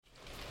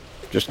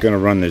Just going to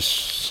run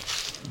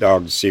this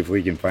dog to see if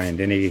we can find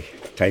any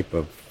type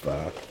of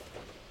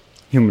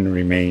human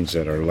remains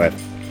that are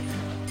left.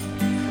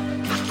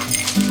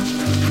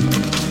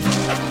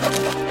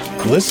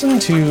 Listen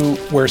to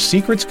Where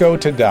Secrets Go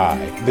to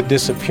Die, The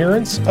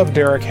Disappearance of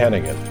Derek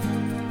Hennigan.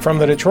 From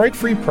the Detroit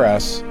Free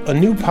Press, a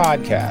new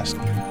podcast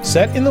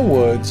set in the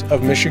woods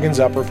of Michigan's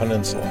Upper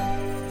Peninsula.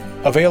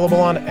 Available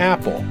on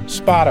Apple,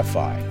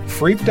 Spotify,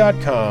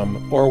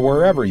 Freep.com, or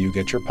wherever you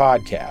get your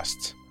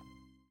podcasts.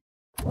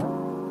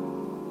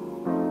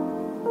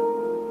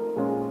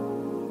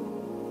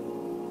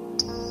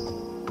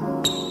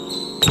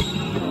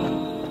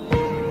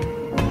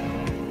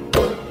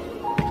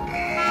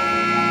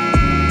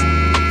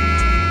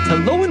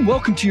 Hello and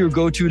welcome to your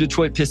go-to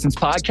Detroit Pistons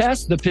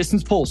podcast, the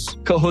Pistons Pulse,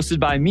 co-hosted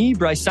by me,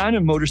 Bryce Sasser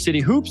of Motor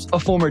City Hoops, a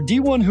former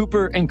D1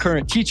 hooper and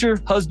current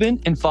teacher,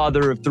 husband, and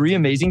father of 3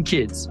 amazing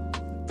kids.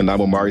 And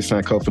I'm Omari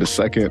for the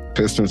second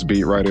Pistons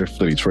beat writer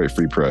for the Detroit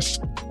Free Press.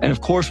 And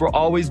of course, we're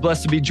always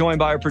blessed to be joined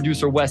by our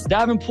producer, Wes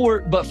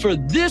Davenport. But for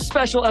this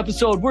special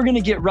episode, we're going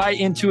to get right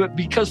into it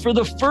because for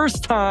the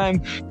first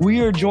time,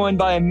 we are joined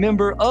by a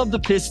member of the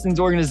Pistons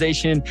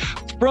organization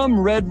from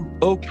Red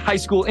Oak High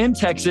School in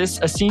Texas,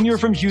 a senior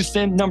from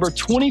Houston, number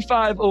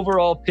 25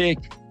 overall pick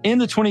in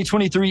the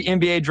 2023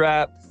 NBA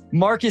draft.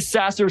 Marcus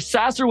Sasser.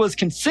 Sasser was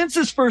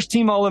consensus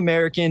first-team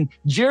All-American,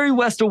 Jerry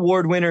West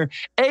Award winner,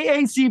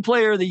 AAC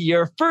Player of the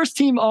Year,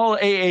 first-team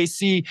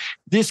All-AAC.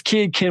 This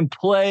kid can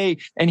play,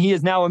 and he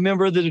is now a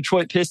member of the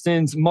Detroit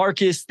Pistons.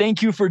 Marcus,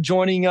 thank you for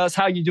joining us.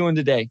 How are you doing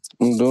today?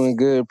 I'm doing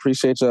good.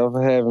 Appreciate y'all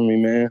for having me,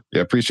 man.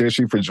 Yeah, appreciate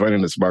you for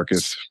joining us,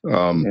 Marcus.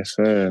 Yes,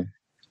 sir.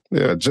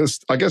 Yeah,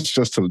 I guess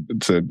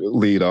to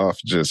lead off,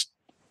 just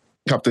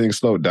how things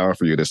slowed down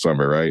for you this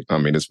summer, right? I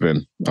mean,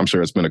 I'm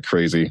sure it's been a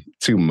crazy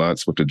 2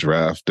 months with the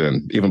draft,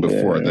 and even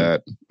before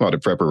that, all the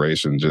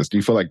preparation. Just, do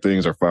you feel like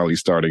things are finally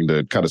starting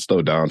to kind of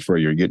slow down for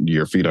you, getting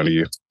your feet under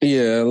you?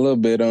 Yeah, a little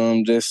bit.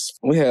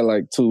 We had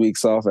like 2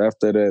 weeks off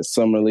after that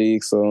summer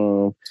league,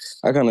 so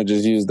I kind of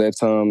just used that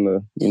time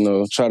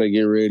to, try to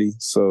get ready.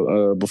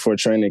 So before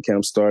training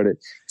camp started,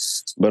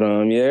 but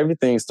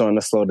everything's starting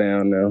to slow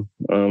down now.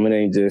 It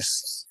ain't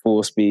just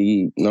full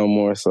speed no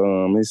more,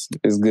 so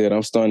it's good.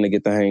 I'm starting to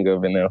get the hang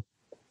of it now.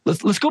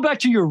 Let's go back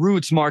to your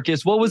roots,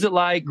 Marcus. What was it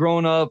like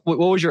growing up? What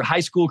was your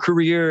high school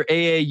career,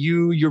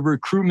 AAU, your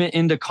recruitment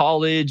into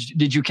college?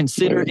 Did you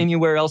consider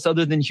anywhere else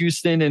other than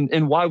Houston?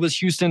 And why was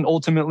Houston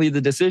ultimately the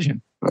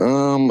decision?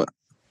 I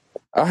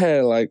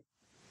had like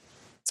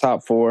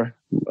top 4,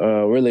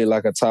 really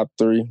like a top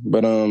 3.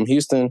 But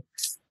Houston,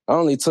 I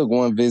only took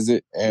one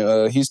visit,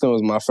 and Houston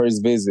was my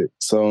first visit.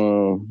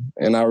 So,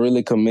 and I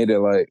really committed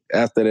like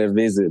after that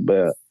visit.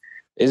 But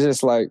it's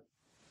just like,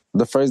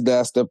 the first day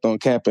I stepped on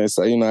campus,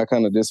 I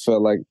kind of just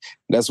felt like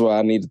that's where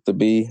I needed to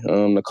be.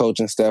 The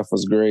coaching staff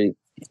was great.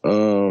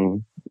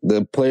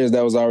 The players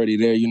that was already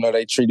there,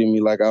 they treated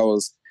me like I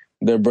was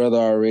their brother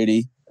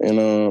already.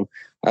 And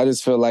I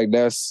just felt like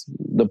that's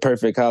the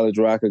perfect college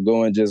where I could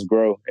go and just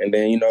grow. And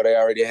then, they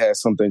already had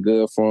something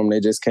good for them. They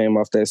just came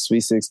off that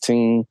Sweet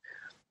 16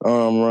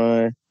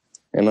 run.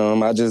 And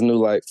I just knew,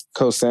 like,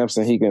 Coach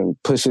Sampson, he can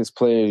push his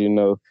players,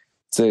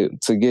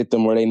 to get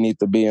them where they need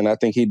to be. And I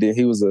think he did.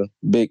 He was a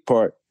big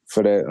part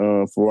for that,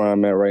 for where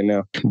I'm at right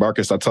now.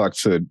 Marcus, I talked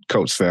to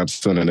Coach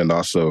Sampson and then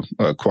also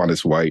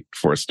Quantis White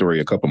for a story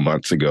a couple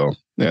months ago.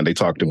 And they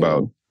talked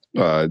about,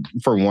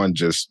 for one,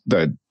 just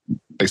that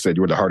they said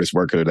you were the hardest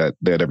worker that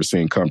they had ever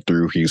seen come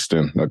through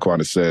Houston.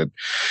 Quantis said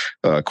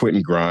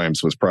Quentin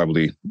Grimes was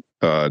probably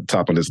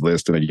top on his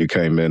list, and then you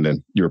came in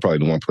and you were probably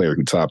the one player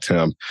who topped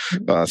him.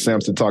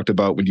 Sampson talked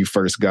about when you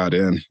first got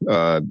in,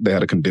 they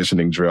had a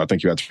conditioning drill. I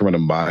think you had to run a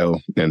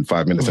mile in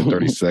 5 minutes and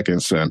 30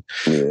 seconds. And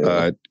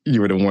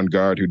you were the one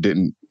guard who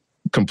didn't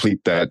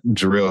complete that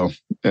drill.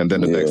 And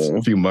then the next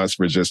few months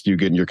were just you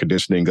getting your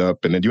conditioning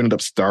up. And then you ended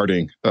up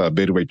starting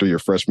midway through your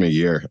freshman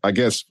year. I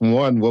guess,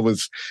 one, what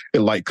was it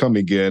like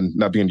coming in,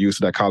 not being used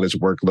to that college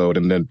workload?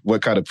 And then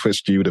what kind of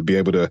pushed you to be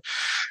able to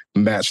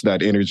match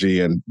that energy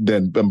and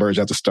then emerge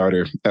as a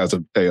starter as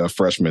a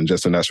freshman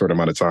just in that short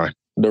amount of time?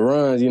 The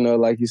runs,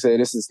 like you said,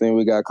 this is the thing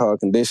we got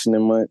called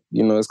conditioning month.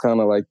 It's kind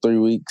of like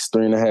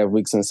 3.5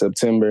 weeks in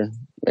September.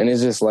 And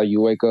it's just like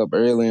you wake up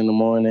early in the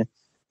morning.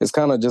 It's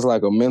kind of just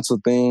like a mental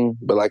thing,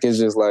 but like it's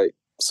just like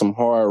some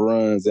hard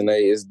runs, and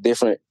it's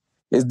different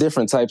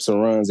types of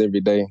runs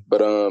every day.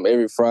 But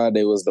every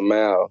Friday was the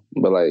mile,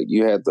 but like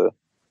you had to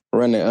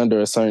run it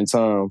under a certain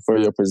time for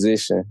your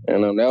position.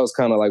 And that was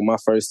kind of like my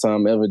first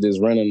time ever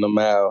just running the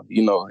mile,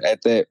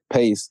 at that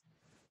pace.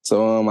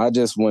 So I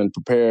just went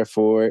prepared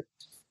for it.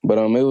 But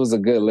it was a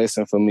good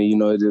lesson for me.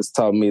 It just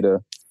taught me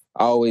to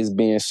always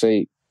be in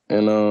shape.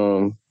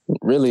 And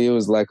really it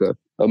was like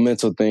a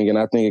mental thing, and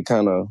I think it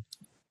kind of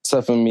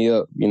toughened me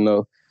up,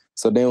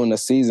 So then when the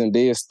season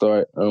did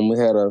start, we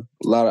had a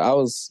lot of, I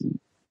was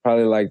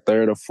probably like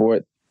 3rd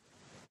or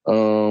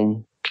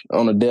 4th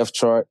on the depth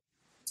chart.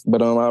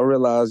 But I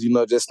realized,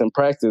 just in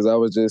practice, I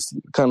was just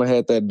kind of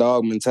had that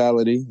dog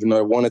mentality.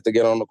 I wanted to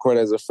get on the court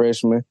as a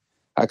freshman.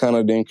 I kind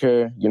of didn't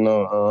care,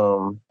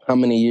 how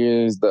many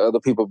years the other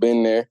people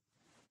been there.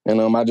 And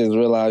I just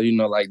realized,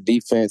 like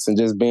defense and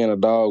just being a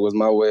dog was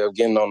my way of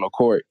getting on the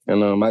court.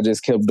 And I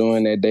just kept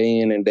doing that day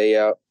in and day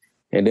out.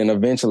 And then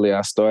eventually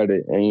I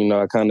started, and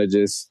I kind of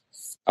just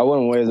I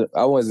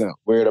wasn't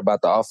worried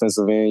about the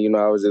offensive end.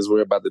 I was just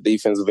worried about the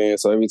defensive end.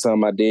 So every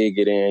time I did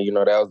get in,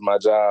 that was my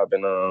job,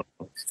 and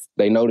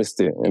they noticed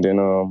it. And then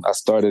I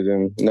started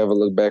and never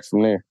looked back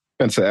from there.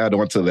 And to add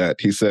on to that,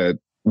 he said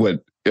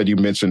and you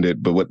mentioned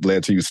it, but what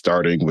led to you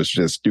starting was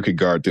just you could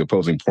guard the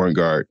opposing point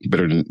guard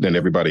better than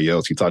everybody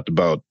else. He talked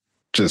about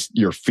just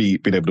your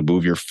feet, being able to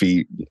move your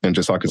feet, and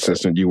just how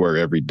consistent you were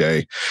every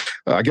day.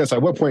 I guess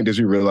at what point did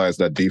you realize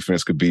that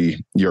defense could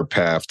be your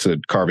path to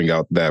carving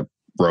out that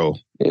role?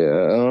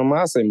 Yeah,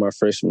 I'd say my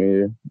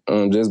freshman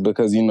year, just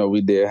because,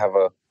 we did have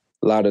a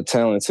lot of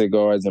talented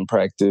guards in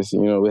practice.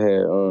 We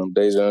had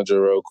Dejan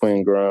Jarreau,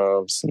 Quinn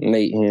Grimes,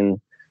 Nate Henn,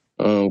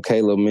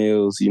 Caleb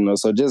Mills,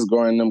 so just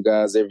guarding them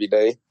guys every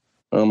day.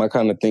 I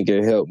kind of think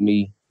it helped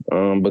me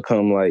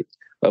become like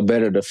a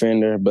better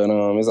defender, but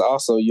it's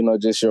also,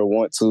 just your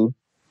want to.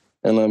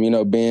 And,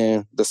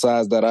 being the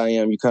size that I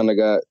am, you kind of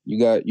got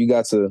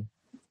to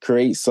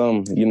create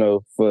some,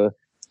 for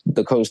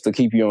the coach to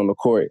keep you on the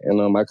court.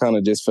 And I kind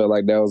of just felt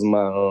like that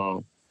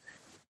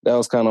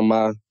was kind of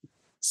my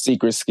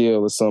secret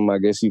skill or something, I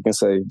guess you can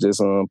say,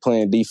 just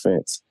playing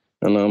defense.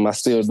 And I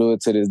still do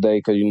it to this day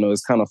because,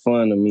 it's kind of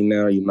fun to me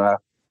now. I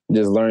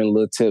just learn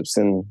little tips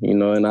and,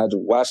 and I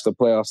watch the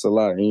playoffs a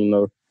lot.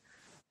 And,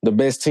 the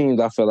best teams,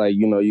 I feel like,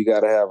 you got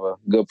to have a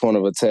good point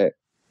of attack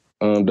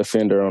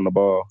defender on the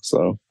ball.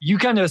 So you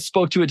kind of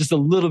spoke to it just a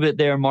little bit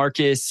there,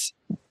 Marcus.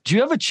 Do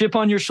you have a chip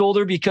on your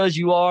shoulder because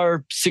you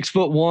are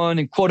 6'1"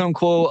 and quote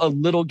unquote a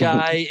little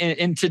guy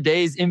in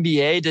today's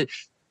NBA?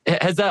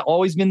 Has that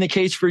always been the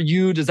case for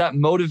you? Does that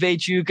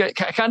motivate you?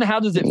 Kind of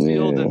how does it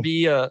feel to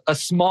be a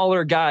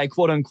smaller guy,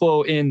 quote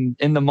unquote, in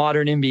the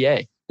modern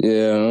NBA?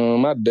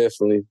 Yeah, I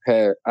definitely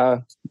had.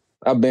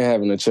 I've been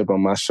having a chip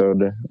on my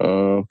shoulder.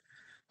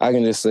 I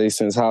can just say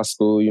since high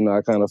school,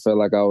 I kind of felt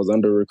like I was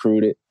under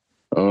recruited.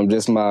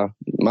 Just my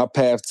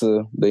path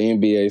to the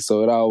NBA,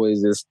 so it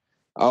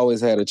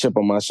always had a chip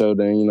on my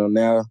shoulder. And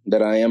now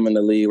that I am in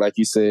the league, like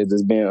you said,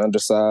 just being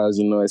undersized,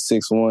 at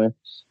 6'1",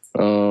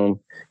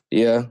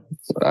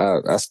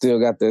 I still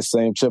got that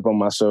same chip on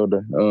my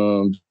shoulder.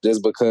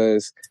 Just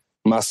because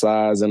my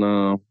size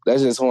and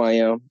that's just who I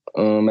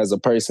am as a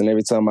person.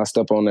 Every time I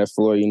step on that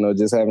floor,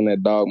 just having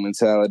that dog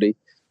mentality.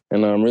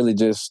 And I'm really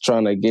just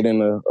trying to get in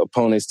the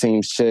opponent's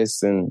team's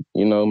chest and,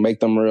 make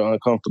them real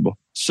uncomfortable.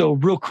 So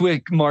real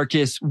quick,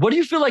 Marcus, what do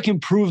you feel like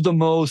improved the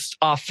most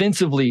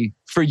offensively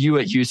for you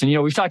at Houston?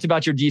 We've talked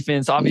about your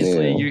defense.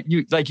 Obviously,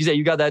 you like you said,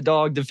 you got that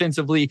dog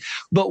defensively.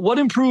 But what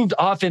improved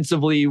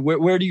offensively?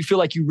 Where do you feel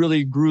like you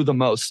really grew the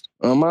most?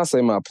 I'd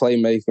say my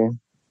playmaking.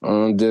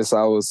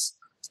 I was,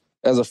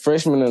 as a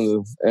freshman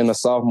and a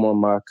sophomore in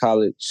my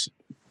college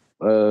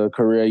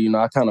career,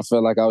 I kind of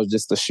felt like I was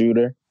just a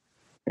shooter.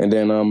 And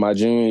then my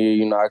junior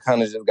year, I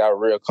kind of just got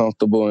real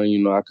comfortable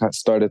and, I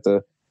started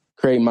to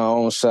create my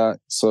own shot.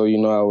 So,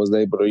 I was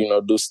able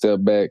to, do step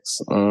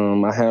backs.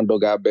 My handle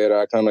got better.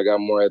 I kind of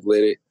got more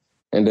athletic.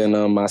 And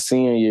then my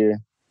senior year,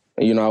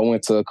 I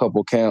went to a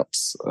couple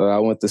camps. I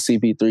went to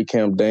CP3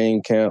 camp,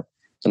 Dame camp,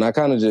 and I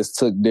kind of just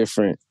took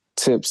different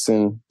tips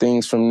and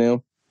things from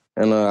them.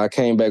 And I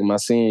came back my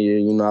senior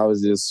year, I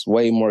was just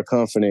way more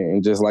confident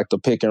and just like the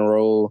pick and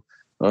roll.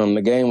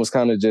 The game was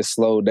kind of just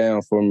slowed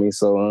down for me.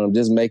 So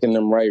just making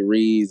them right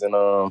reads and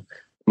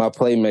my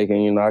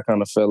playmaking, I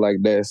kind of felt like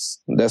that's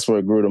where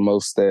it grew the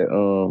most at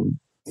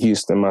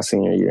Houston my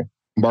senior year.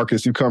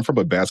 Marcus, you come from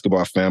a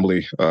basketball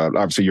family.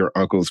 Obviously, your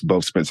uncles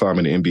both spent time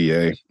in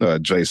the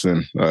NBA.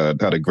 Jason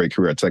had a great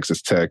career at Texas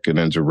Tech, and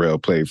then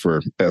Jarrell played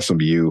for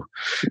SMU.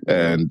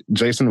 And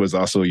Jason was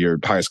also your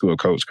high school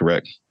coach,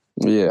 correct?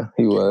 Yeah,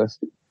 he was.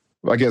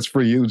 I guess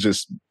for you,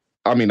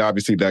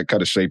 obviously that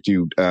kind of shaped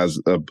you as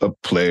a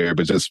player,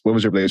 but just what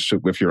was your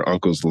relationship with your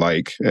uncles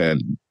like?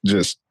 And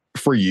just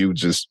for you,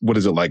 just what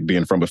is it like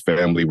being from a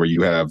family where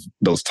you have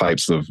those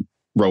types of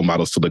role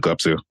models to look up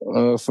to?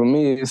 For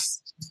me,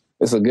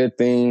 it's a good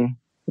thing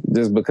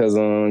just because,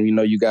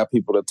 you got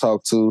people to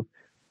talk to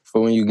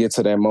for when you get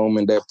to that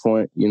moment, that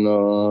point,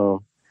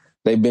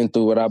 they've been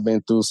through what I've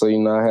been through. So,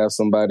 I have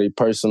somebody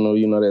personal,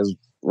 that's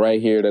right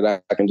here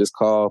that I can just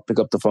call, pick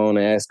up the phone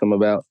and ask them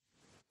about.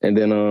 And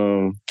then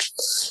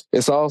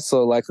it's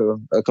also like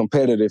a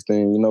competitive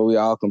thing. We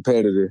all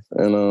competitive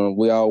and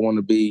we all want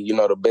to be,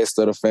 the best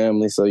of the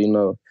family. So,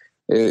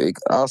 it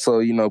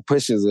also,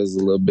 pushes us a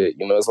little bit.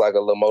 It's like a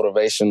little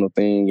motivational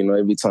thing,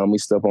 every time we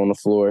step on the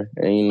floor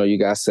and, you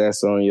got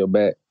Sasser on your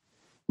back.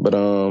 But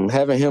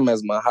having him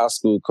as my high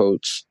school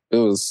coach,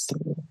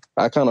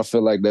 I kind of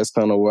feel like that's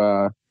kind of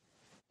where I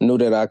knew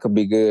that I could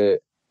be good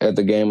at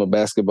the game of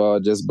basketball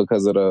just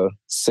because of the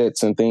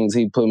sets and things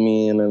he put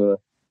me in and the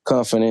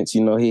confidence,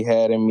 he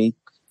had in me.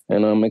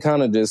 And it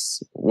kind of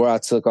just where I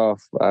took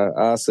off.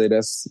 I say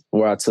that's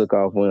where I took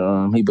off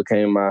when he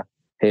became my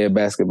head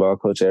basketball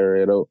coach at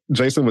Red Oak.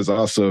 Jason was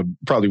also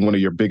probably one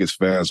of your biggest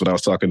fans when I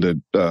was talking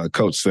to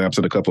Coach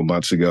Sampson a couple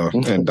months ago.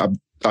 And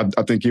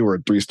I think you were a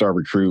 3-star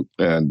recruit,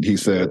 and he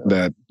said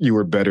that you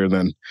were better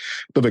than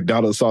the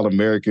McDonald's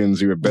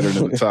All-Americans. You were better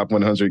than the top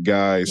 100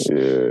 guys.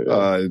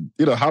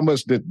 How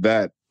much did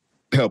that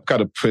help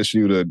kind of push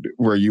you to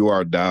where you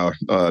are now,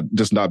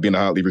 just not being a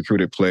highly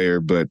recruited player,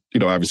 but,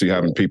 obviously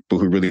having people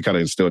who really kind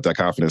of instilled that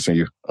confidence in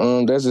you?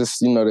 That's just,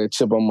 that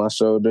chip on my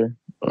shoulder.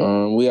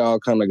 We all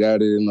kind of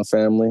got it in the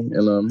family.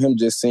 And him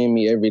just seeing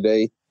me every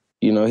day,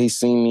 he's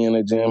seen me in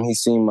the gym.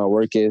 He's seen my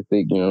work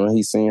ethic.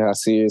 He's seen how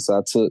serious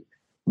I took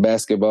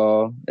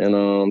basketball.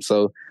 And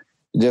so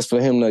just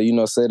for him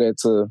to, say that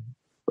to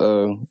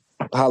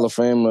Hall of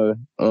Famer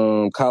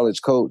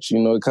college coach,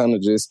 it kind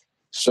of just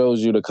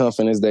shows you the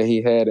confidence that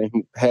he had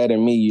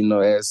in me,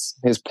 as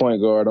his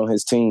point guard on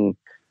his team.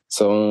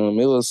 So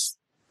it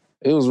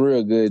was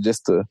real good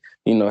just to,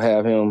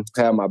 have him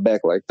have my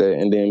back like that,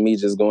 and then me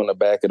just going to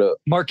back it up.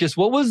 Marcus,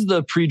 what was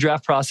the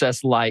pre-draft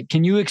process like?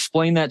 Can you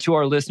explain that to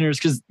our listeners?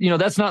 Because,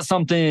 that's not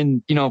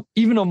something,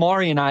 even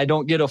Omari and I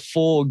don't get a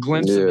full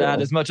glimpse of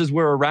that as much as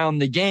we're around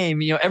the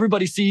game.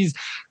 Everybody sees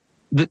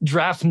the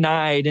draft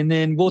night, and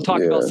then we'll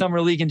talk about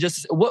Summer League, and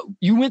just what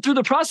you went through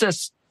the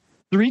process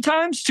 3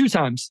 times, 2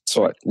 times?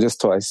 Twice.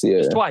 Just twice, yeah.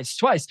 Just twice.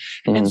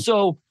 Mm-hmm. And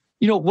so,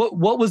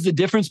 what was the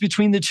difference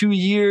between the 2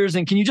 years?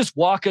 And can you just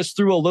walk us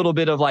through a little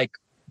bit of like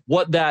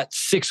what that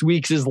 6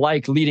 weeks is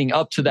like leading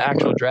up to the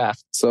actual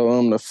draft?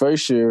 So the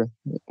first year,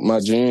 my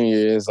junior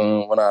year, is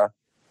when I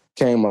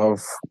came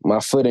off my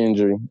foot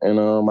injury, and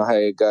I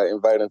had got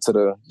invited to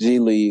the G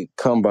League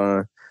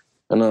Combine,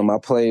 and I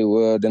played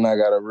well. Then I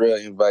got a real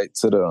invite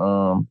to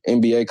the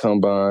NBA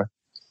Combine.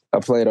 I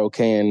played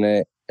okay in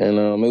that. And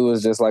it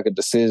was just like a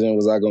decision.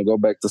 Was I going to go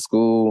back to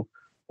school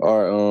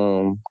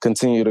or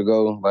continue to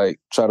go, like,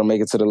 try to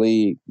make it to the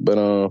league? But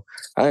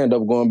I ended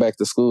up going back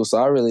to school, so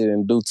I really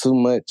didn't do too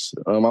much.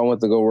 I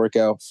went to go work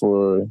out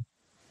for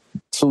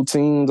 2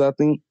 teams, I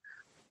think.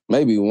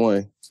 Maybe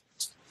 1.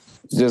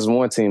 Just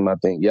 1 team, I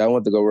think. Yeah, I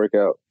went to go work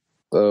out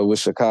with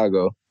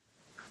Chicago.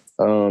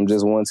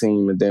 Just 1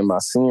 team. And then my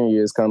senior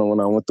year is kind of when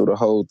I went through the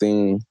whole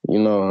thing.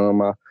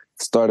 I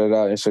started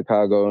out in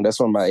Chicago, and that's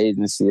where my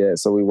agency at.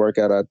 So we work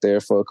out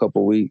there for a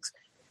couple weeks.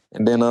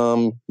 And then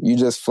you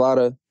just fly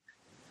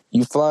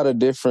to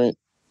different.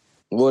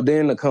 Well,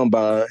 then the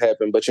combine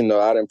happened, but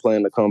I didn't play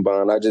in the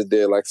combine. I just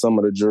did like some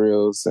of the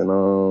drills and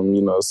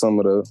some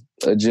of the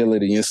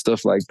agility and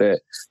stuff like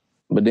that.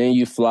 But then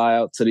you fly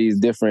out to these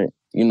different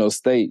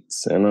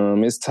states,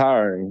 and it's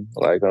tiring.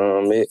 Like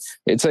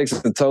it takes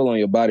a toll on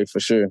your body for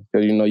sure,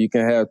 because you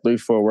can have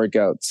 3-4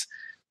 workouts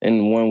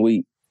in 1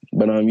 week.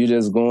 But you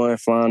just going,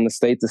 flying to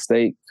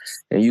state,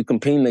 and you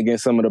competing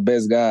against some of the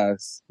best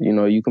guys.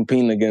 You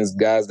competing against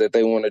guys that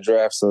they want to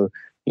draft. So,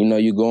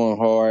 you going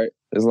hard.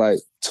 It's like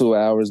 2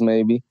 hours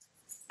maybe.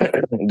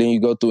 Then you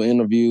go through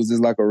interviews.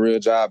 It's like a real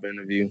job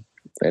interview.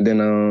 And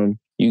then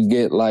you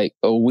get like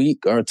a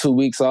week or 2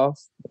 weeks off.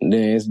 And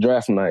then it's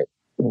draft night.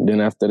 And then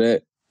after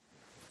that,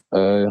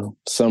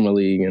 summer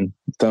league, and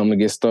time to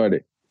get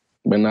started.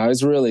 But no,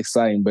 it's really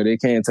exciting, but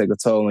it can take a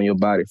toll on your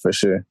body for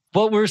sure.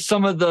 What were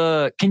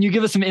can you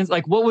give us some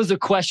like, what was a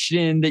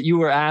question that you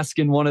were asked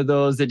in one of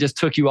those that just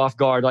took you off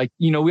guard? Like,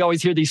 we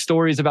always hear these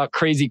stories about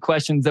crazy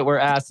questions that were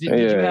asked. Did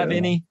you have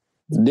any?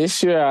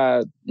 This year,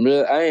 I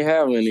ain't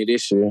have any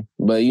this year.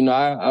 But,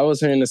 I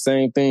was hearing the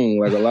same thing.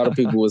 Like, a lot of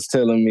people was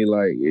telling me,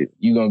 like,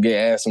 you're going to get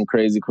asked some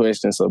crazy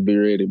questions, so be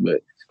ready.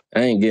 But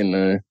I ain't getting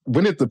none.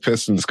 When did the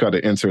Pistons kind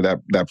of enter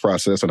that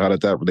process, and how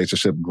did that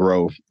relationship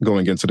grow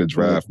going into the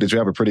draft? Did you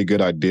have a pretty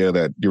good idea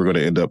that you were going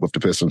to end up with the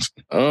Pistons?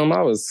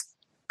 I was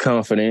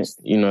confident,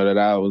 that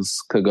I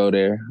could go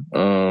there.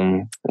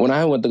 When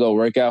I went to go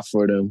work out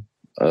for them,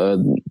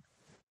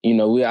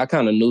 I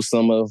kind of knew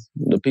some of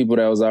the people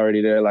that was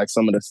already there, like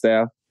some of the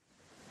staff.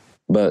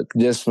 But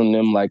just from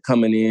them, like,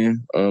 coming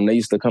in, they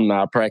used to come to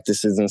our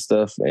practices and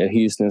stuff in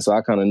Houston, so I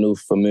kind of knew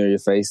familiar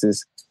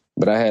faces.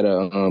 But I had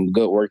a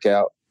good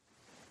workout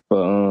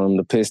for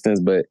the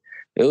Pistons, but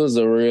it was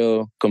a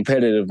real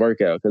competitive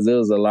workout because there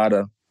was a lot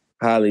of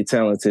highly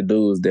talented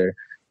dudes there.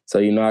 So,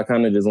 I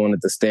kind of just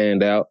wanted to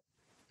stand out.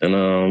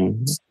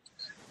 And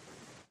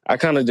I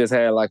kind of just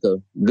had like a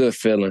good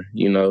feeling,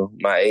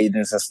 my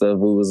agents and stuff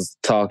who was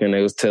talking,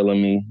 they was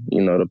telling me,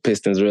 the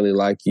Pistons really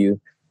like you.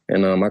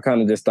 And I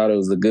kind of just thought it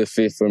was a good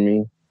fit for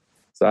me.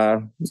 So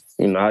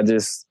I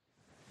just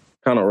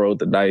kind of rolled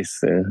the dice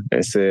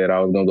and said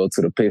I was going to go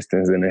to the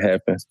Pistons, and it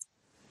happened.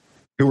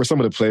 Who were some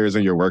of the players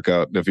in your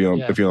workout, if you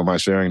don't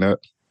mind sharing that?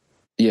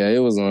 Yeah, it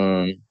was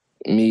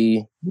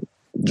me,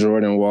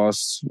 Jordan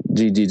Walsh,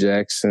 G.G.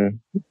 Jackson,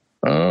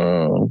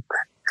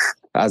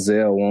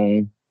 Isaiah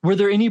Wong. Were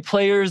there any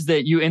players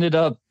that you ended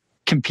up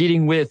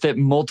competing with at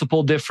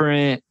multiple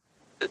different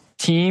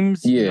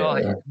teams?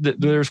 Yeah.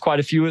 There's quite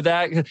a few of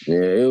that. Yeah,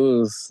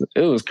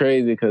 it was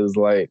crazy because,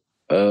 like,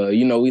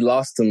 we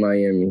lost to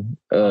Miami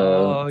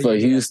for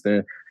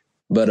Houston.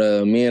 But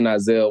me and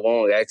Isaiah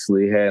Wong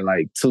actually had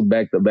like 2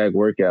 back-to-back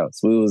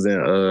workouts. We was in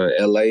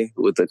L.A.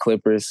 with the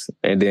Clippers,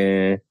 and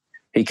then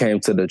he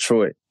came to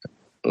Detroit.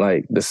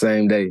 like the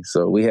same day.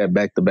 So we had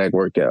back-to-back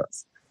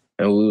workouts,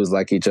 and we was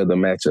like each other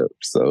matchups.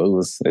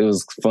 So it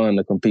was fun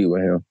to compete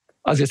with him.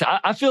 I was gonna say,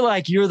 I feel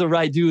like you're the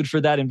right dude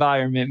for that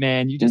environment,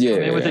 man. You just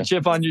come in with a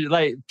chip on you.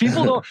 Like,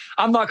 people don't,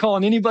 I'm not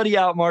calling anybody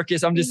out,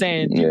 Marcus. I'm just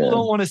saying people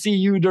don't want to see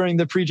you during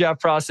the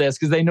pre-draft process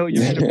because they know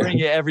you're going to bring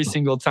it every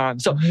single time.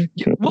 So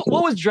what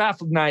was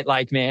draft night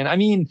like, man? I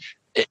mean,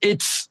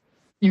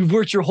 you've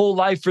worked your whole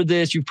life for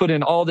this. You've put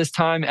in all this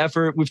time,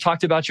 effort. We've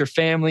talked about your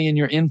family and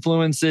your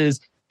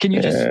influences. Can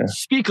you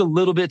just speak a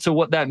little bit to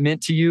what that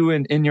meant to you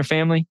and your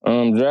family?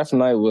 Draft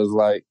night was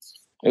like,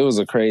 it was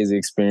a crazy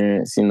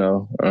experience, you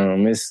know.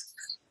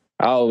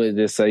 I always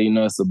just say, you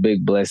know, it's a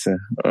big blessing.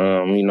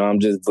 You know, I'm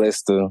just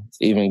blessed to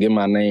even get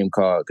my name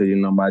called because, you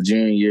know, my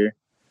junior year,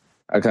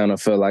 I kind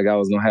of felt like I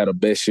was going to have the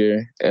best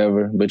year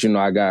ever. But, you know,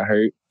 I got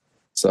hurt.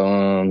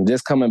 So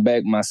just coming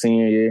back my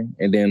senior year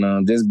and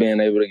then just being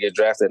able to get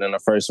drafted in the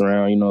first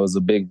round, you know, was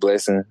a big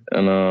blessing.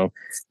 And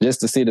just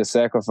to see the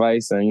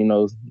sacrifice and, you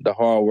know, the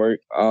hard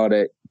work, all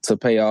that to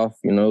pay off,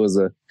 you know, it was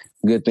a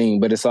good thing.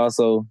 But it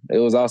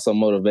was also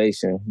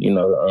motivation, you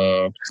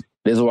know.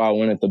 This is where I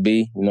wanted to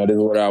be. You know, this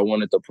is where I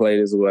wanted to play.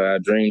 This is what I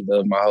dreamed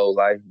of my whole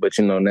life. But,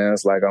 you know, now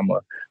it's like I'm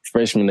a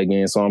freshman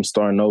again, so I'm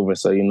starting over.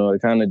 So, you know,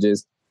 it kind of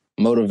just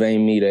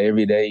motivated me to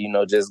every day, you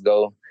know, just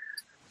go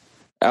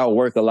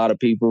outwork a lot of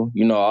people.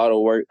 You know, all the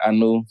work, I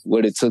knew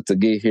what it took to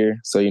get here.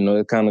 So, you know,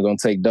 it's kind of going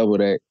to take double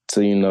that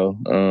to, you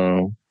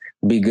know,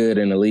 be good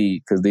in the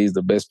league because these are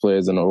the best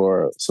players in the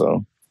world.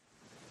 So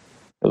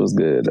it was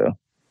good, though.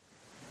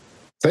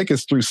 Take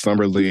us through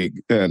Summer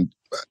League. And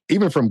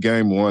even from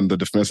game one, the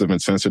defensive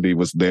intensity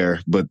was there,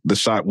 but the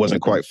shot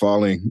wasn't quite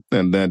falling.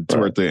 And then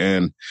toward the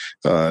end,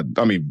 I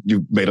mean,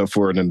 you made up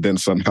for it and then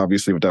some,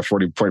 obviously, with that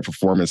 40-point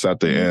performance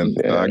at the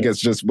end. I guess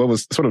just what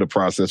was sort of the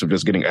process of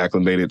just getting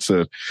acclimated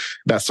to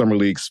that Summer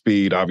League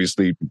speed,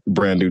 obviously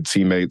brand new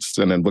teammates,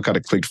 and then what kind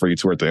of clicked for you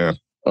toward the end?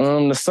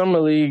 The Summer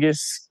League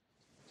it's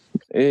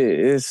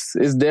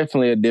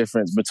definitely a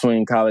difference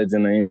between college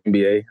and the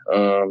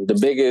NBA. The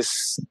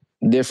biggest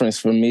difference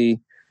for me,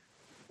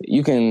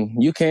 you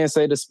can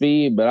say the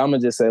speed, but I'm gonna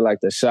just say like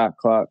the shot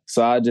clock.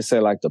 So I just say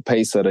like the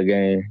pace of the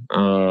game.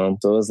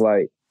 So it's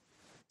like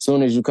as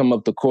soon as you come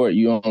up the court,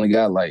 you only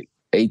got like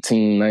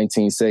 18,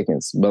 19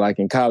 seconds. But like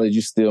in college,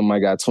 you still might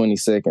got 20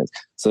 seconds.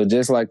 So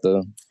just like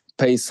the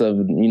pace of,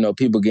 you know,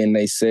 people getting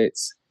their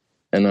sets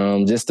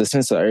and just the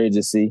sense of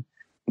urgency.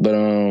 But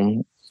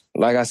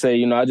like I say,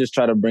 you know, I just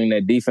try to bring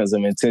that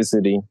defensive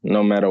intensity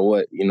no matter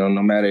what, you know,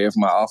 no matter if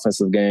my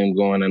offensive game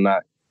going or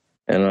not.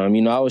 And,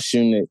 you know, I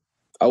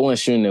wasn't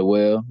shooting it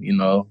well, you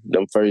know,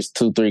 them first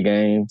 2-3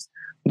 games.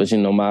 But, you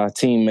know, my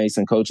teammates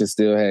and coaches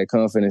still had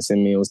confidence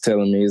in me and was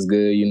telling me it's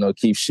good, you know,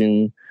 keep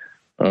shooting.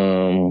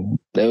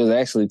 They was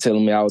actually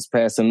telling me I was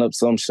passing up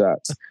some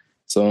shots.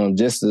 So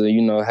just to,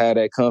 you know, have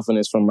that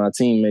confidence from my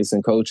teammates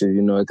and coaches,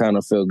 you know, it kind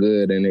of felt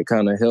good. And it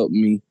kind of helped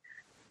me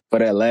for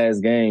that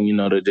last game, you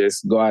know, to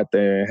just go out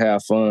there and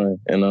have fun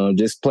and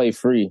just play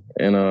free.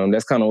 And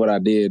that's kind of what I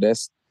did.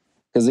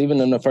 Because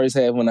even in the first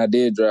half when I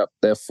did drop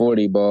that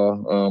 40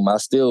 ball, I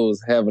still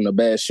was having a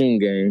bad shooting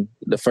game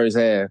the first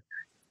half.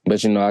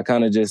 But, you know, I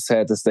kind of just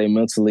had to stay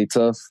mentally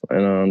tough.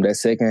 And that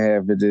second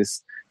half,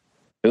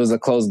 it was a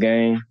close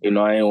game. You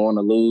know, I didn't want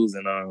to lose.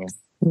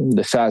 And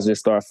the shots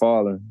just started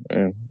falling.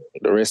 And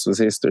the rest was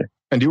history.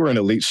 And you were an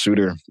elite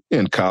shooter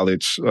in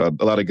college. A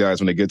lot of guys,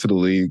 when they get to the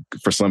league,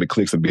 for some it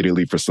clicks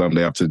immediately. For some,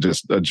 they have to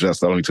just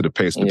adjust not only to the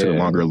pace, but to the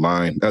longer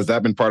line. Has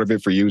that been part of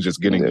it for you,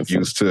 just getting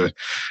used to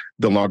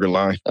the longer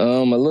line?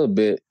 A little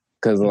bit.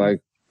 Because,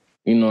 like,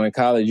 you know, in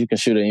college, you can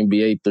shoot an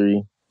NBA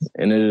three,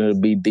 and it'll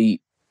be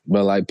deep.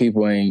 But, like,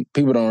 people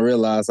don't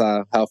realize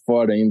how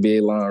far the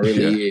NBA line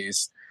really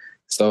is.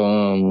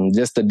 So,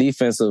 just the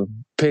defensive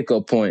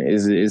pickup point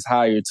is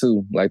higher,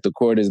 too. Like, the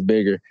court is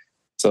bigger.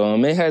 So,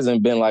 it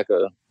hasn't been, like,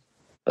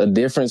 a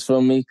difference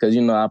for me because,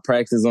 you know, I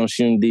practice on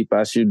shooting deep.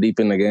 I shoot deep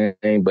in the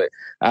game, but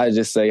I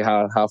just say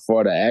how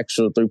far the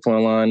actual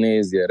three-point line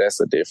is. Yeah, that's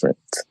a difference.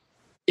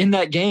 In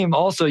that game,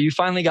 also, you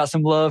finally got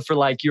some love for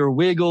like your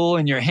wiggle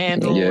and your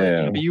handle.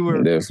 Yeah,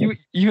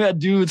 you had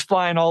dudes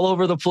flying all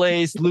over the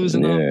place,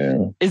 losing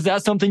them. Is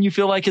that something you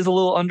feel like is a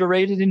little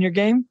underrated in your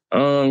game?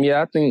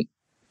 Yeah, I think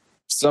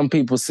some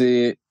people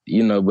see it,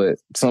 you know, but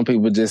some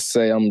people just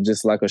say I'm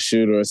just like a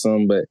shooter or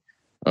something. But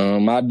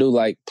I do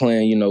like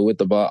playing, you know, with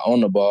the ball,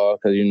 on the ball,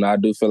 because, you know, I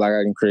do feel like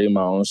I can create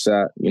my own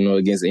shot, you know,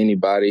 against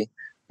anybody.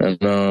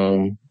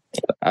 And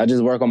I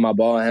just work on my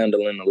ball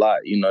handling a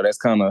lot. You know, that's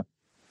kind of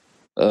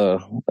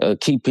a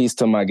key piece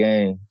to my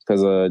game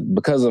because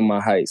of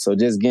my height. So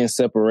just getting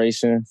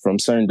separation from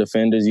certain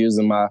defenders,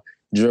 using my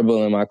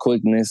dribble and my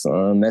quickness,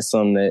 that's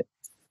something that,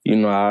 you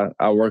know,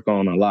 I work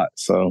on a lot.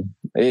 So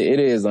it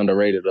is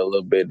underrated a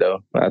little bit,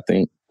 though, I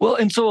think. Well,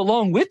 and so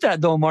along with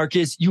that, though,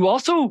 Marcus, you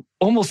also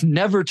almost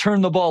never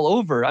turn the ball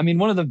over. I mean,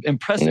 one of the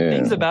impressive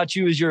things about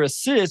you is your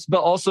assists,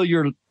 but also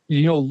your,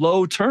 you know,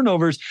 low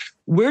turnovers.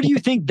 Where do you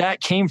think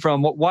that came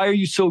from? Why are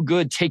you so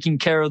good taking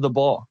care of the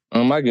ball?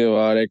 I give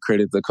all that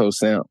credit to Coach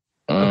Samp.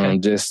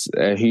 just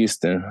at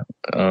Houston.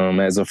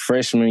 As a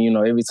freshman, you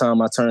know, every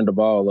time I turned the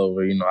ball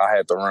over, you know, I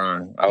had to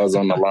run. I was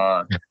on the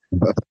line.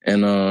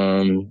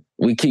 And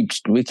we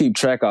keep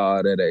track of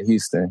all that at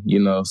Houston, you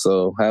know.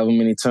 So however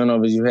many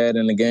turnovers you had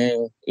in the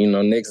game, you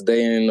know, next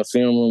day in the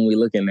film room, we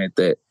looking at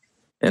that.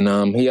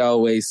 And he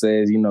always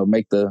says, you know,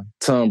 make the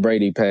Tom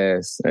Brady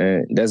pass.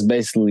 And that's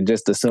basically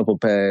just a simple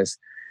pass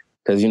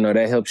because, you know,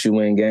 that helps you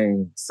win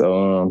games.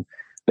 So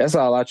that's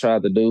all I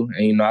tried to do.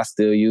 And, you know, I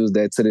still use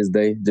that to this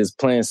day. Just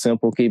playing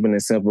simple, keeping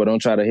it simple.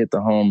 Don't try to hit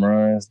the home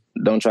runs.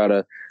 Don't try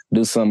to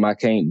do something I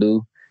can't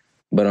do.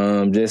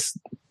 But just,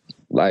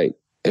 like,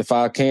 if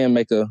I can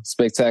make a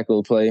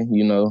spectacular play,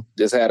 you know,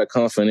 just have the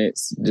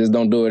confidence. Just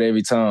don't do it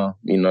every time.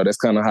 You know, that's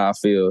kind of how I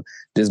feel.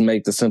 Just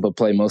make the simple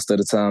play most of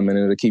the time, and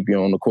it'll keep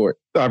you on the court.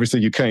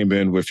 Obviously, you came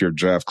in with your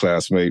draft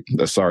classmate,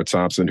 Asar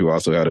Thompson, who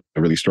also had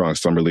a really strong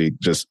summer league.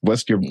 Just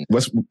what's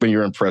been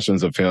your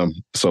impressions of him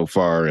so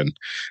far, and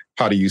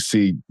how do you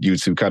see you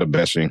two kind of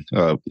meshing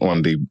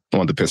on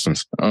the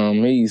Pistons?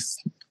 He's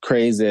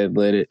crazy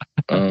athletic.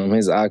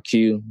 His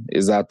IQ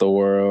is out the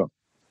world.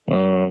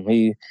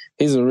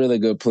 He's a really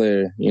good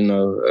player, you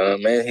know,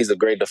 and he's a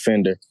great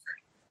defender.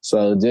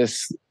 So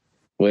just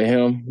with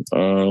him,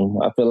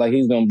 I feel like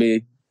he's going to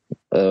be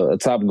a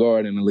top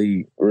guard in the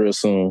league real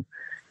soon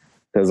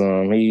because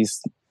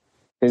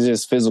his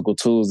just physical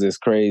tools is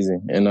crazy.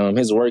 And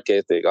his work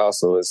ethic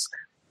also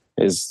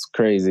is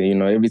crazy. You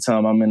know, every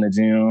time I'm in the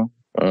gym,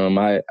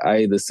 I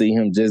either see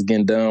him just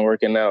getting done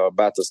working out or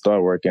about to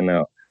start working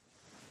out.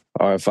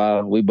 Or if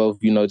we both,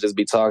 you know, just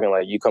be talking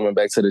like, you coming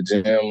back to the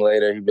gym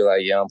later? He'd be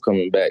like, yeah, I'm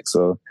coming back.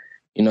 So,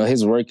 you know,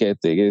 his work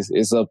ethic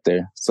is up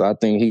there. So I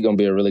think he's going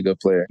to be a really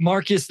good player.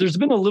 Marcus, there's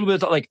been a little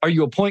bit of like, are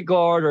you a point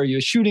guard? Are you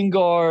a shooting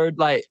guard?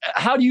 Like,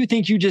 how do you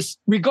think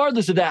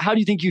regardless of that, how do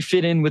you think you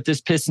fit in with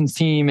this Pistons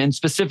team and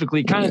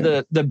specifically kind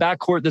of the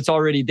backcourt that's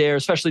already there,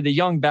 especially the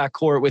young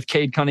backcourt with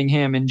Cade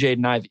Cunningham and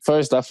Jaden Ivey?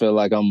 First, I feel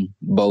like I'm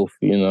both,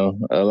 you know.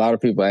 A lot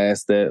of people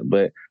ask that,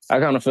 but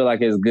I kind of feel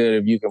like it's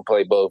good if you can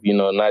play both, you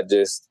know, not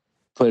just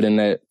put in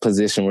that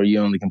position where you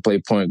only can play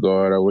point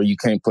guard or where you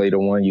can't play the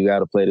one, you got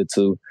to play the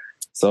two.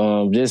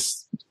 So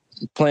just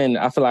playing,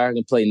 I feel like I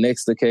can play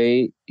next to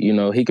Cade. You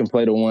know, he can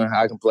play the one,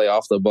 I can play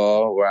off the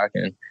ball where I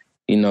can,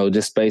 you know,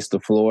 just space the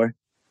floor.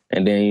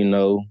 And then, you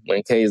know,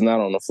 when Cade's not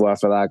on the floor, I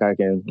feel like I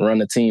can run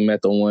the team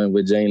at the one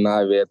with Jaden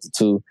Ivey at the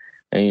two.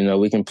 And, you know,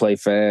 we can play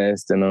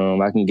fast and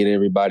I can get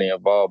everybody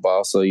involved, but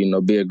also, you know,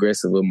 be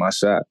aggressive with my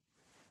shot.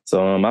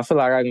 So I feel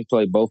like I can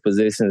play both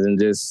positions and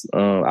just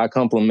I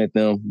complement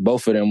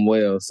both of them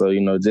well. So,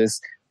 you know,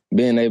 just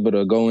being able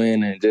to go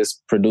in and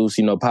just produce,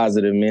 you know,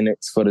 positive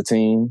minutes for the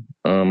team.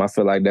 I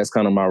feel like that's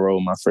kind of my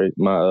role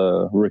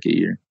my rookie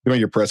year. During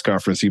your press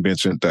conference, you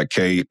mentioned that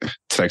Cade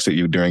texted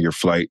you during your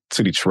flight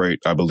to Detroit,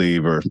 I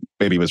believe, or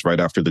maybe it was right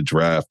after the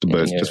draft.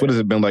 But just what has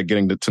it been like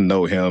getting to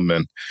know him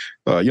and,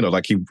 you know,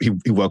 like he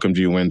welcomed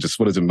you in? Just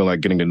what has it been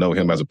like getting to know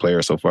him as a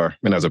player so far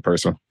and as a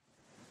person?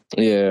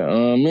 Yeah,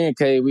 me and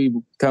Cade, we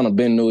kind of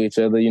been knew each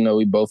other. You know,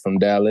 we both from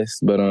Dallas,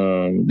 but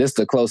this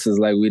the closest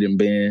like we done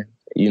been,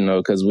 you know,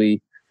 because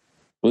we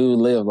would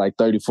live like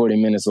 30,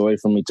 40 minutes away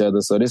from each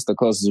other. So this the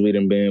closest we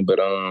done been. But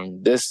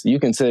this,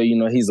 you can tell, you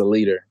know, he's a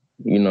leader,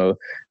 you know,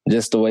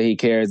 just the way he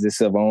carries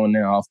himself on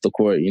and off the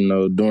court, you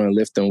know, doing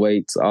lifting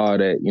weights, all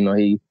that, you know,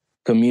 he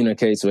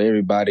communicates with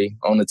everybody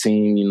on the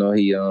team. You know,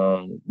 he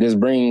just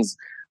brings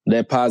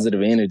that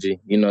positive energy,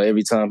 you know,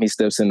 every time he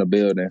steps in the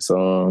building.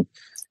 So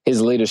his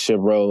leadership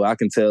role, I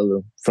can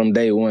tell from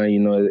day one, you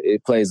know,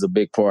 it plays a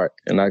big part.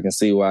 And I can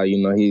see why,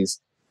 you know, he's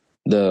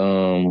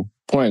the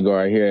point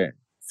guard here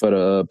for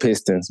the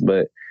Pistons.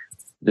 But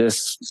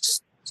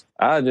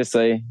I'll just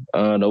say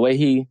the way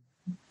he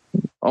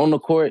on the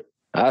court,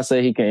 I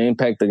say he can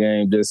impact the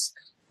game just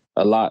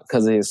a lot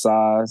because of his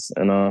size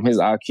and his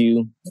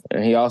IQ.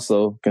 And he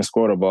also can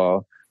score the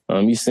ball.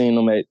 You seen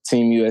him at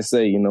Team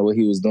USA, you know, what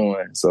he was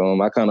doing.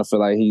 So I kind of feel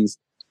like he's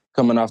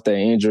coming off that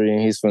injury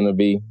and he's going to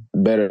be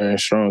better and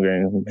stronger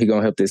and he's going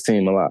to help this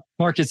team a lot.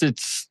 Marcus,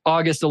 it's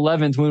August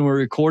 11th when we're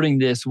recording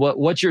this.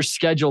 What's your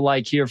schedule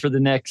like here for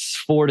the next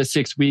 4 to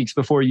 6 weeks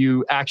before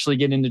you actually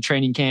get into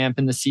training camp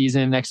and the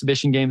season,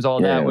 exhibition games,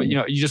 all that? You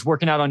know, you just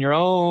working out on your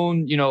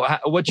own? You know,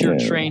 what's your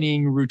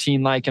training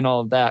routine like and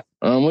all of that?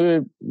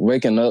 We're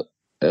waking up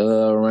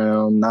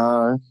around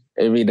 9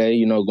 every day,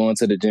 you know, going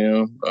to the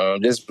gym,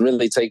 just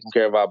really taking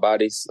care of our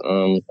bodies,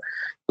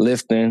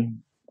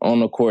 lifting,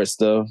 on the court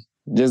stuff.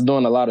 Just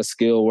doing a lot of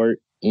skill work.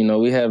 You know,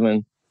 we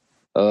having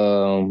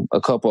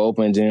a couple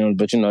open gyms,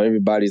 but, you know,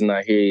 everybody's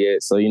not here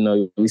yet. So, you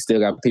know, we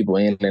still got people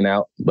in and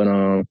out. But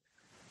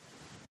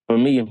for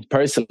me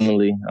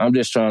personally, I'm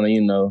just trying to,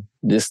 you know,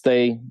 just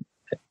stay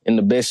in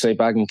the best shape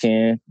I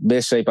can,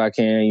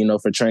 you know,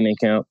 for training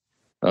camp.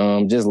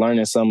 Just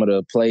learning some of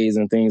the plays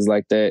and things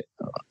like that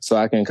so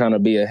I can kind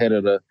of be ahead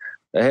of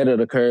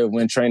the curve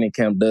when training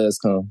camp does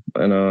come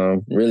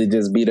and really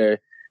just be there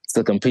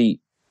to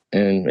compete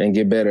and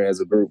get better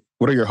as a group.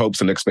 What are your hopes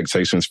and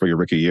expectations for your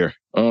rookie year?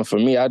 For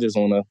me, I just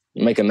want to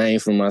make a name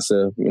for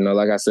myself. You know,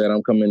 like I said,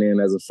 I'm coming in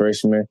as a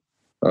freshman.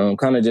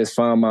 kind of just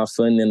find my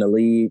footing in the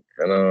league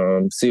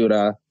and see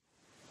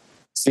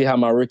how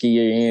my rookie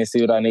year ends,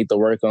 see what I need to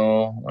work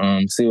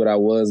on, see what I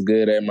was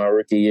good at my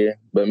rookie year.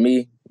 But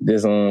me,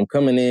 just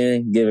coming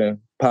in, giving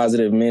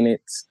positive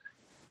minutes,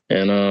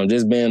 and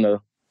just being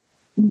a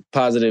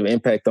positive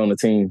impact on the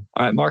team.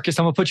 All right, Marcus,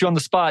 I'm going to put you on the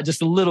spot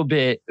just a little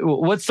bit.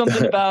 What's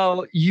something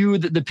about you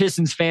that the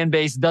Pistons fan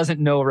base doesn't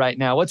know right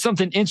now? What's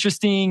something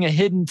interesting, a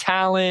hidden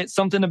talent,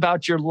 something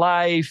about your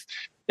life?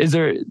 Is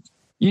there...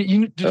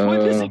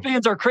 Detroit Pistons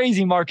fans are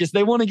crazy, Marcus.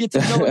 They want to get to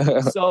know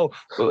you. So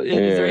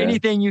is there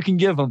anything you can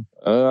give them?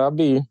 I'll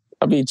be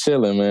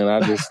chilling, man.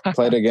 I just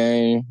play the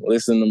game,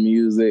 listen to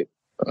music.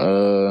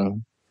 I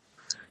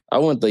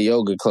went to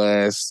yoga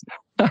class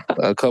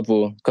a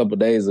couple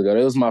days ago.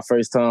 It was my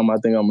first time. I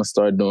think I'm gonna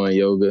start doing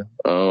yoga.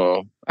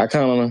 I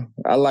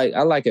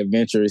like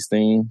adventurous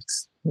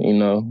things, you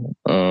know.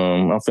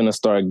 I'm finna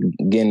start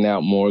getting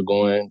out more,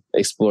 going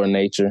explore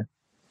nature.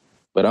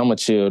 But I'm a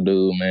chill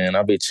dude, man.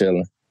 I'll be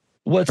chilling.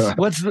 What's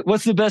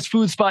the best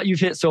food spot you've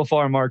hit so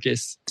far,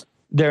 Marcus?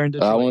 There in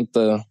Detroit.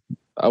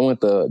 I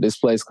went to this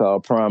place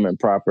called Prime and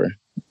Proper.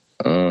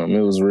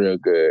 It was real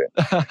good.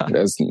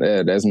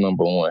 That's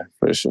number one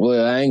for sure.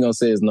 Well, I ain't gonna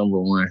say it's number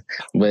one,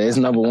 but it's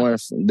number one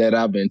that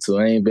I've been to.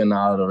 I ain't been to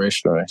all the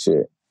restaurant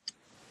shit.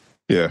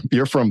 Yeah,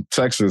 you're from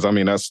Texas. I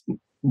mean, that's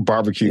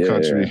barbecue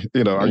country.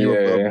 You know, are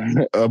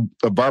you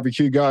a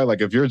barbecue guy?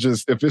 Like, if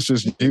it's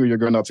just you're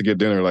going out to get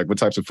dinner, like, what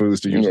types of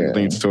foods do you usually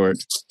lean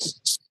toward?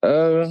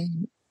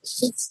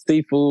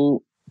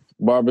 Seafood,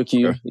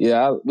 barbecue.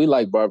 Yeah, we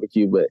like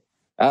barbecue, but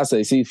I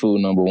say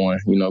seafood number one.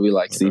 You know, we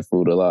like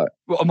seafood a lot.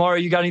 Well,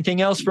 Omari, you got anything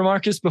else for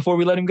Marcus before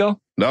we let him go?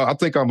 No, I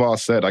think I'm all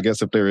set. I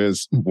guess if there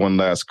is one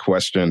last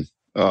question,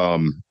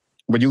 when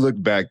you look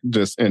back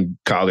just in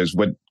college,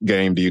 what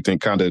game do you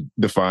think kind of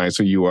defines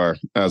who you are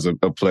as a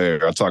player?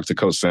 I talked to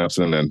Coach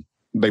Sampson, and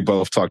they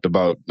both talked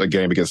about a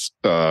game against,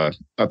 I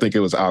think it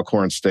was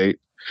Alcorn State.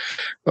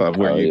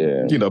 Where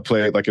you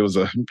played like it was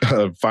a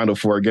Final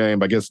Four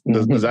game. I guess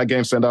does that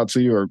game stand out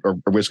to you, or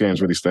which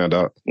games really stand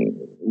out?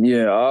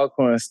 Yeah,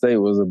 Alcorn State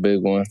was a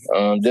big one.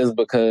 Just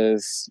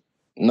because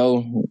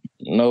no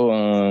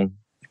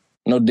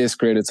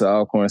discredit to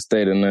Alcorn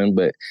State or nothing,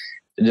 but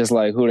just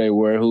like who they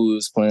were, who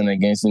was playing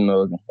against. You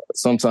know,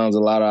 sometimes a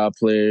lot of our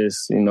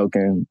players, you know,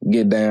 can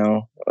get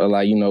down, or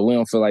like, you know, we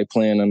don't feel like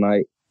playing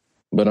tonight.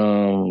 But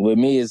with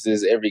me, it's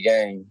just every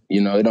game.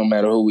 You know, it don't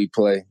matter who we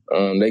play.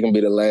 They can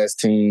be the last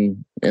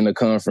team in the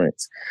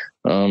conference.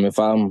 If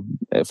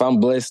I'm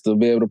blessed to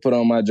be able to put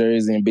on my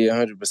jersey and be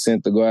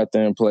 100% to go out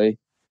there and play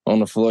on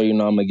the floor, you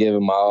know, I'm gonna give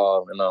it my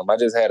all. And I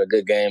just had a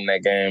good game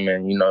that game,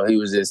 and you know, he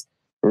was just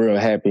real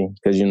happy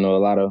because, you know,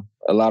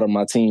 a lot of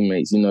my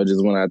teammates, you know,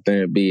 just went out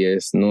there and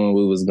BS, knowing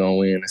we was gonna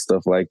win and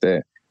stuff like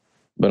that.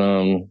 But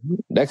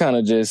that kind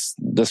of just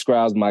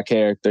describes my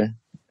character.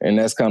 And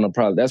that's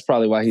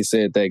probably why he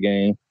said that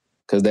game,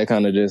 because that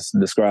kind of just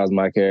describes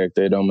my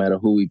character. It don't matter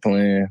who we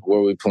playing,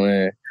 where we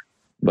playing.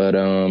 But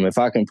if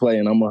I can play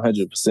and I'm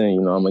 100%, you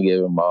know, I'm going to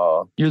give it my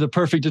all. You're the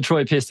perfect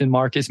Detroit Piston,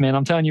 Marcus, man.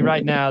 I'm telling you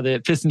right now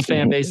that Pistons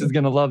fan base is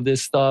going to love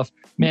this stuff.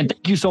 Man,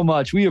 thank you so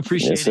much. We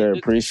appreciate it. Yes, sir.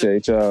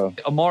 Appreciate y'all.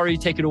 Amari,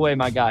 take it away,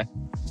 my guy.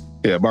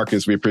 Yeah,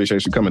 Marcus, we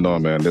appreciate you coming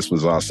on, man. This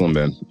was awesome.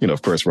 And, you know,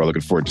 of course, we're all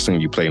looking forward to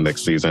seeing you play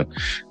next season.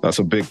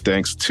 So big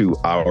thanks to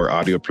our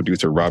audio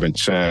producer, Robin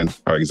Chan,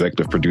 our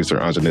executive producer,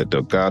 Anjanette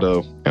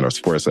Delgado, and our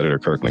sports editor,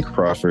 Kirkland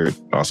Crawford.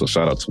 Also,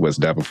 shout out to Wes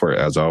Davenport,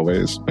 as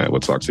always. And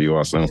we'll talk to you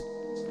all soon.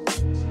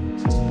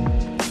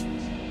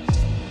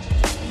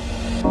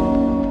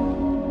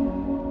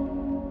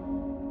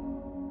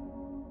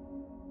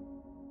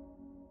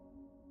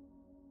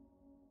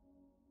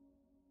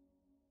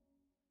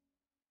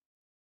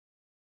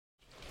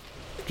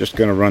 Just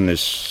going to run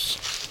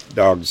this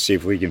dog to see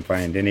if we can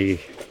find any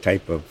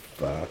type of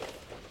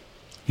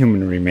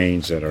human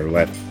remains that are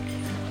left.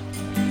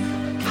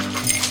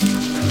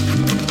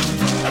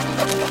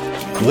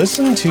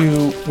 Listen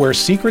to Where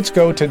Secrets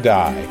Go to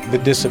Die, The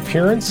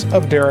Disappearance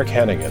of Derek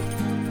Hennigan.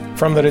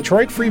 From the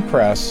Detroit Free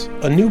Press,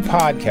 a new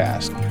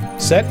podcast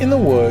set in the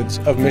woods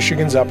of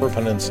Michigan's Upper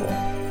Peninsula.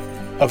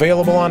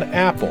 Available on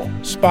Apple,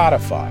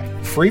 Spotify,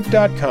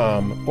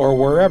 Freep.com, or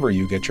wherever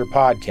you get your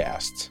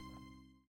podcasts.